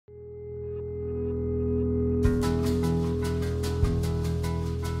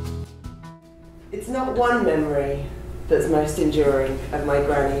not one memory that's most enduring of my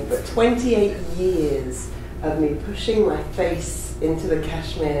granny, but 28 years of me pushing my face into the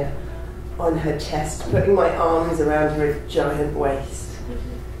cashmere on her chest, putting my arms around her giant waist,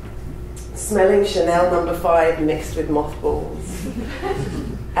 smelling Chanel No. 5 mixed with mothballs,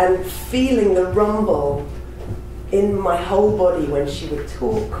 and feeling the rumble in my whole body when she would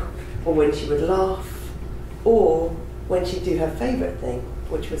talk, or when she would laugh, or when she'd do her favourite thing,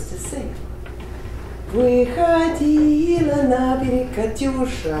 which was to sing. Выходила на берег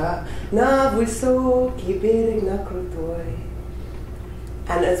Катюша, на высокий берег, на крутой.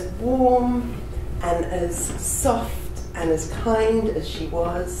 And as warm and as soft and as kind as she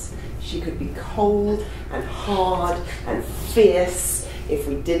was, she could be cold and hard and fierce if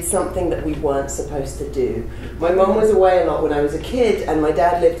we did something that we weren't supposed to do. My mum was away a lot when I was a kid, and my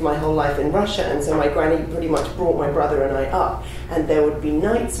dad lived my whole life in Russia, and so my granny pretty much brought my brother and I up. And there would be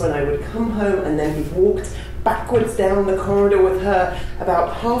nights when I would come home and then be walked backwards down the corridor with her,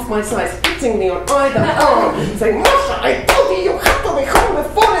 about half my size, hitting me on either arm, saying, Marsha, I told you have to be home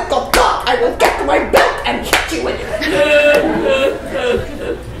before it got dark. I will get to my bed and hit you with it.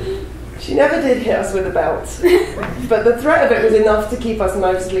 She never did hit us with a belt, but the threat of it was enough to keep us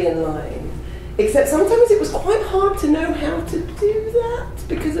mostly in line. Except sometimes it was quite hard to know how to do that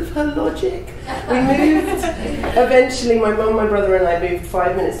because of her logic. We moved, eventually my mum, my brother and I moved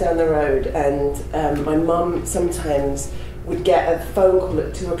 5 minutes down the road, and my mum sometimes would get a phone call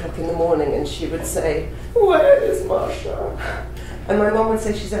at 2 o'clock in the morning and she would say, where is Marsha? And my mum would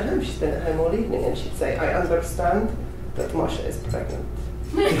say, she's at home, she's been at home all evening, and she'd say, I understand that Marsha is pregnant.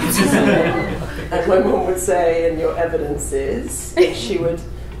 And my mum would say, and your evidence is, she would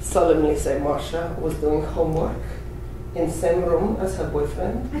solemnly say Marsha was doing homework in the same room as her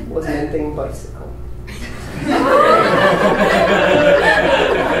boyfriend was mending bicycle.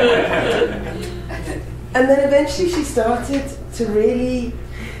 And then eventually she started to really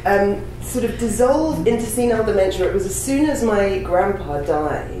sort of dissolve into senile dementia. It was as soon as my grandpa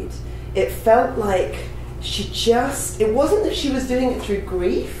died, it felt like it wasn't that she was doing it through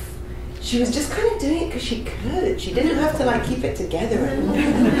grief, she was just kind of doing it because she could. She didn't have to keep it together anymore.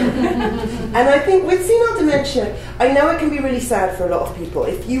 And I think with senile dementia, I know it can be really sad for a lot of people.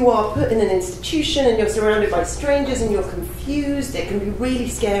 If you are put in an institution and you're surrounded by strangers and you're confused, it can be really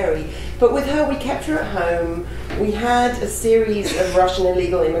scary. But with her, we kept her at home. We had a series of Russian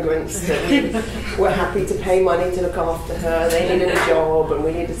illegal immigrants that we were happy to pay money to look after her. They needed a job, and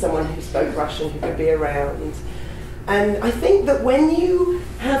we needed someone who spoke Russian who could be around. And I think that when you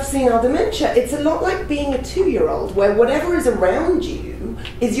have senile dementia, it's a lot like being a 2-year-old, where whatever is around you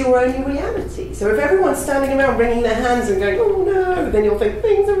is your only reality. So if everyone's standing around wringing their hands and going, oh no, then you'll think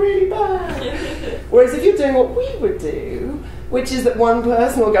things are really bad. Whereas if you're doing what we would do, which is that one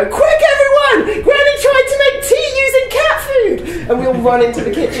person will go, quick everyone, Granny tried to make tea using cat food! And we'll run into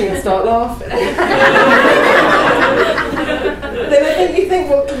the kitchen and start laughing. Then I think you think,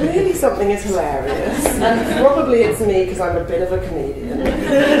 well, clearly something is hilarious. And probably it's me because I'm a bit of a comedian.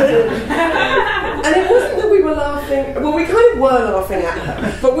 And it wasn't that we were laughing, well, we kind of were laughing at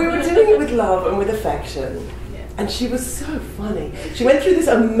her, but we were doing it with love and with affection. And she was so funny. She went through this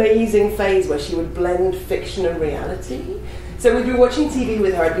amazing phase where she would blend fiction and reality. So we'd be watching TV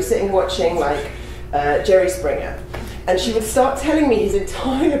with her, I'd be sitting watching Jerry Springer. And she would start telling me his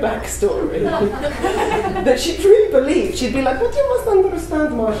entire backstory that she'd really believed. She'd be like, what you must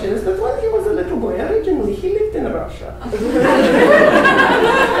understand, Marsha, is that when he was a little boy, originally he lived in Russia.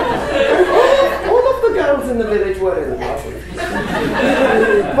 all of the girls in the village were in love with him.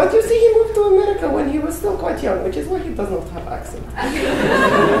 But you see, he moved to America when he was still quite young, which is why he does not have accent.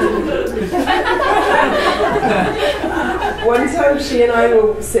 One time she and I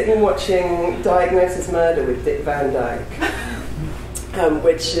were sitting watching Diagnosis Murder with Dick Van Dyke,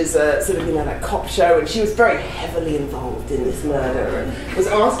 which is a sort of, that cop show, and she was very heavily involved in this murder and was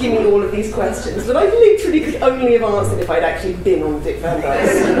asking me all of these questions that I literally could only have answered if I'd actually been on Dick Van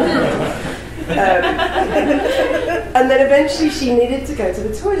Dyke's. And then eventually she needed to go to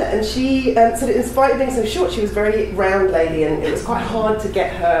the toilet, and she, sort of, in spite of being so short, she was a very round lady, and it was quite hard to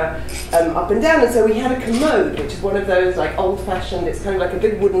get her up and down, and so we had a commode, which is one of those old-fashioned, it's kind of like a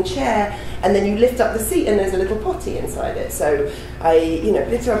big wooden chair, and then you lift up the seat and there's a little potty inside it. So I,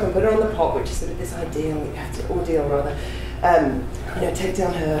 lift her up and put her on the pot, which is sort of this ordeal rather. Take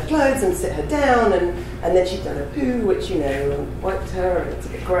down her clothes and sit her down, and then she'd done a poo, which, wiped her, and it's a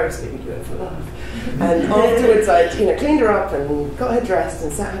bit gross, but we do it for love. And afterwards I'd, cleaned her up and got her dressed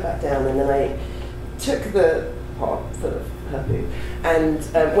and sat her back down, and then I took the pot, sort of her poo, and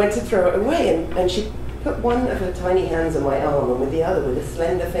went to throw it away, and she put one of her tiny hands on my arm and with the other, with a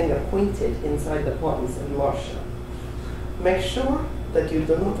slender finger, pointed inside the pot and said, Marsha, make sure that you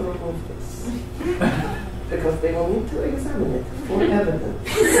do not remove this, because they will need to examine it for evidence.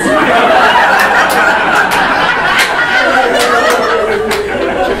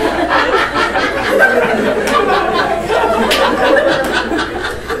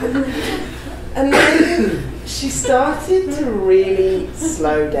 And then she started to really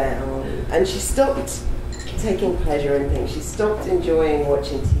slow down, and she stopped taking pleasure in things. She stopped enjoying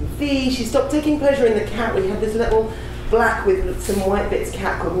watching TV. She stopped taking pleasure in the cat. We had this little black with some white bits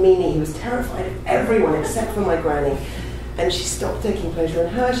cat called Meanie, who was terrified of everyone except for my granny. And she stopped taking pleasure in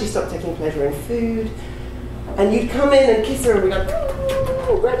her. She stopped taking pleasure in food. And you'd come in and kiss her and we'd go,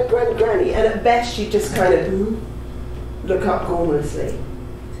 oh, granny, granny, granny. And at best she'd just kind of look up gormlessly.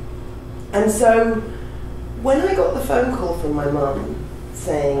 And so when I got the phone call from my mum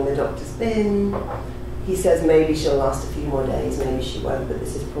saying the doctor's been, he says maybe she'll last a few more days, maybe she won't, but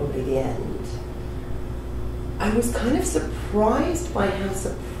this is probably the end. I was kind of surprised by how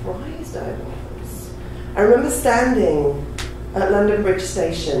surprised I was. I remember standing at London Bridge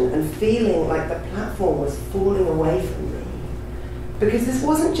Station and feeling like the platform was falling away from me. Because this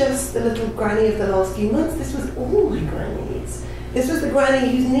wasn't just the little granny of the last few months, this was all my grannies. This was the granny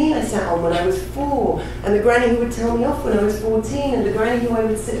whose knee I sat on when I was 4, and the granny who would tell me off when I was 14, and the granny who I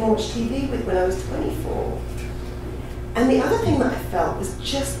would sit and watch TV with when I was 24. And the other thing that I felt was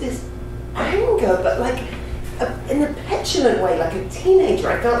just this anger, but like in a petulant way, like a teenager.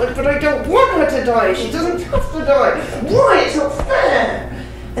 I felt like, but I don't want her to die. She doesn't have to die. Why? It's not fair.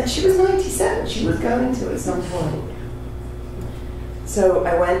 And she was 97. She was going to at some point. So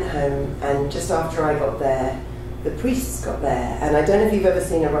I went home, and just after I got there, the priests got there. And I don't know if you've ever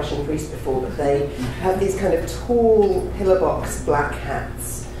seen a Russian priest before, but they have these kind of tall pillar box black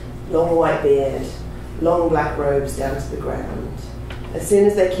hats, long white beard, long black robes down to the ground. As soon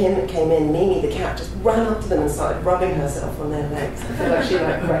as they came in, Mimi, the cat, just ran up to them and started rubbing herself on their legs. I feel like she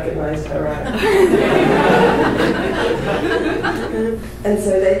recognized her out. And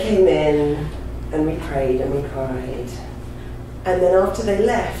so they came in, and we prayed and we cried. And then after they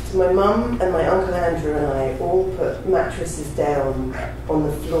left, my mum and my Uncle Andrew and I all put mattresses down on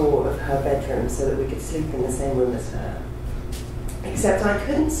the floor of her bedroom so that we could sleep in the same room as her. Except I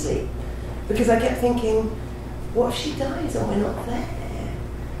couldn't sleep, because I kept thinking, what if she dies and we're not there?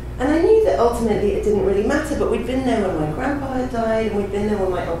 And I knew that ultimately it didn't really matter, but we'd been there when my grandpa had died, and we'd been there when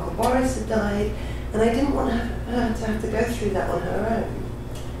my Uncle Boris had died, and I didn't want her to have to go through that on her own.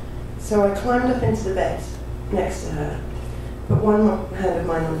 So I climbed up into the bed next to her, put one hand of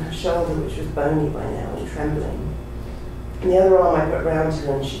mine on her shoulder, which was bony by now and trembling, and the other arm I put round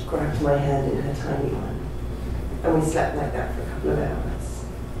her, and she grabbed my hand in her tiny one. And we slept like that for a couple of hours.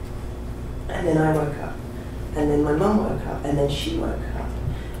 And then I woke up, and then my mum woke up, and then she woke up.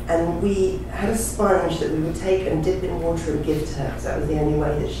 And we had a sponge that we would take and dip in water and give to her, because that was the only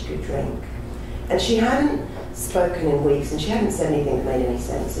way that she could drink. And she hadn't spoken in weeks, and she hadn't said anything that made any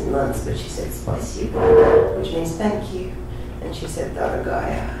sense in months, but she said, "Spasibo," which means thank you. And she said,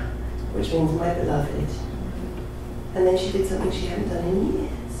 "Daragaya," which means my beloved. And then she did something she hadn't done in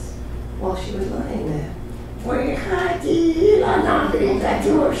years, while she was lying there.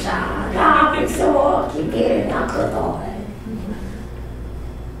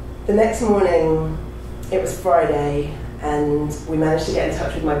 The next morning, it was Friday, and we managed to get in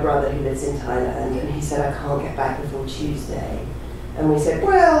touch with my brother who lives in Thailand, and he said, I can't get back before Tuesday. And we said,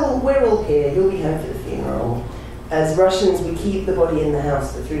 well, we're all here, you'll be home for the funeral. As Russians, we keep the body in the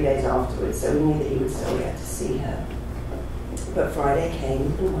house for 3 days afterwards, so we knew that he would still get to see her. But Friday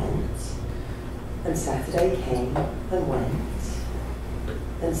came and went, and Saturday came and went,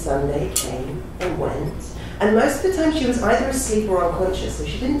 and Sunday came and went. And most of the time she was either asleep or unconscious, so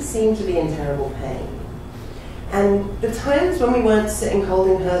she didn't seem to be in terrible pain. And the times when we weren't sitting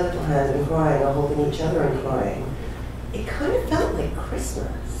holding her little hand and crying, or holding each other and crying, it kind of felt like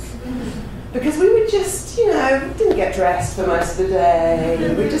Christmas. Because we would just, didn't get dressed for most of the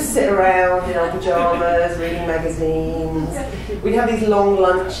day. We'd just sit around in our pajamas, reading magazines. We'd have these long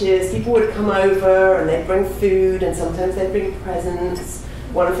lunches. People would come over and they'd bring food, and sometimes they'd bring presents.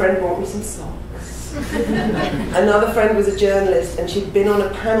 One friend brought me some socks. Another friend was a journalist, and she'd been on a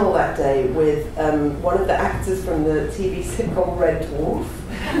panel that day with one of the actors from the TV sitcom Red Dwarf,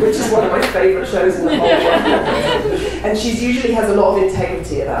 which is one of my favourite shows in the whole world. And she usually has a lot of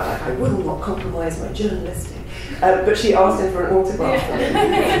integrity about, like, I will not compromise my journalistic. But she asked him for an autograph from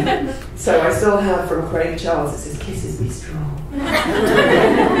him. So I still have from Craig Charles, it says, "Kisses be strong."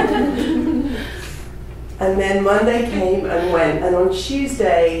 And then Monday came and went, and on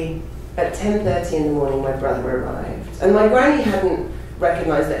Tuesday, at 10:30 in the morning, my brother arrived. And my granny hadn't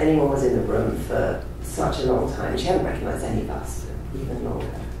recognised that anyone was in the room for such a long time. She hadn't recognised any of us for even longer.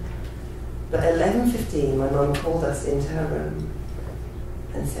 But at 11:15, my mum called us into her room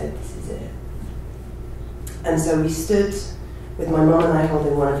and said, "This is it." And so we stood with my mum and I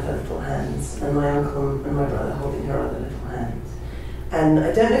holding one of her little hands, and my uncle and my brother holding her other little hand. And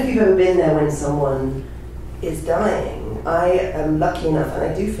I don't know if you've ever been there when someone is dying. I am lucky enough, and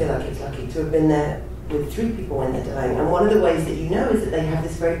I do feel like it's lucky, to have been there with 3 people when they're dying. And one of the ways that you know is that they have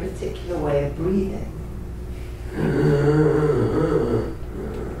this very particular way of breathing.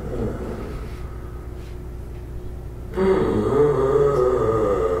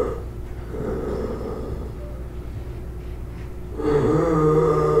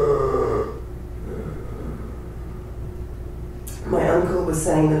 My uncle was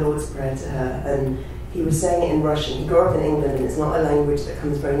saying the Lord's Prayer to her, and he was saying it in Russian. He grew up in England, and it's not a language that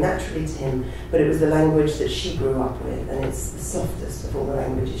comes very naturally to him, but it was the language that she grew up with, and it's the softest of all the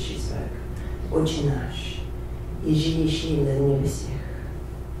languages she spoke. Отче наш, иже на небесах.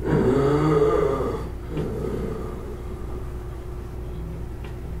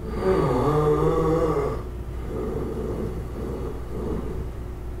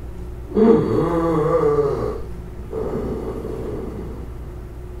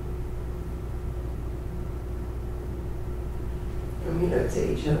 And we looked at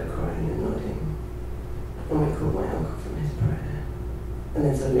each other crying and nodding, and we called my uncle from his prayer, and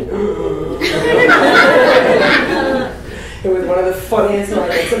then suddenly it was one of the funniest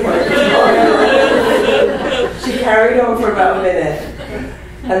moments of my life. She carried on for about a minute,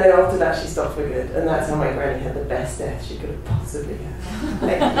 and then after that she stopped for good, and that's how my granny had the best death she could have possibly had.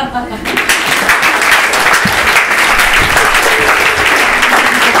 Thank you.